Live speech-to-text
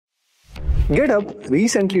GitHub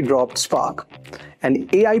recently dropped Spark, an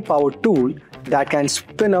AI-powered tool that can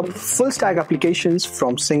spin up full-stack applications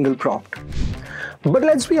from single prompt. But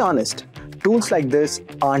let's be honest, tools like this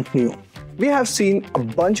aren't new. We have seen a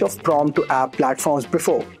bunch of prompt-to-app platforms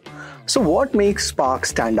before. So what makes Spark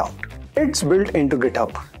stand out? It's built into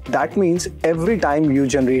GitHub. That means every time you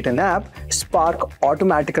generate an app, Spark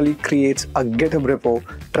automatically creates a GitHub repo,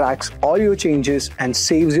 tracks all your changes, and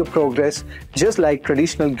saves your progress just like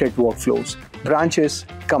traditional Git workflows, branches,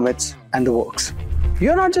 commits, and the works.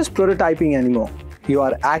 You're not just prototyping anymore. You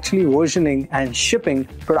are actually versioning and shipping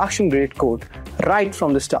production-grade code right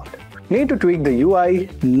from the start. Need to tweak the UI?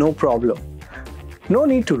 No problem. No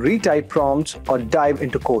need to retype prompts or dive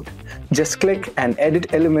into code. Just click and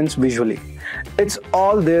edit elements visually. It's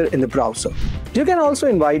all there in the browser. You can also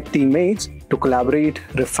invite teammates to collaborate,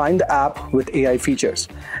 refine the app with AI features.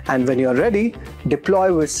 And when you're ready,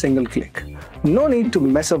 deploy with single click. No need to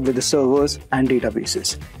mess up with the servers and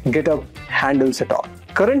databases. GitHub handles it all.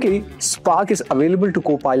 Currently, Spark is available to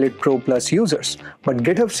Copilot Pro Plus users, but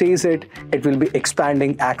GitHub says it will be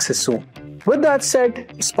expanding access soon. With that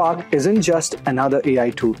said, Spark isn't just another AI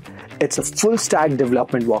tool. It's a full-stack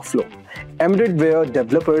development workflow, embedded where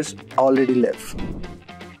developers already live.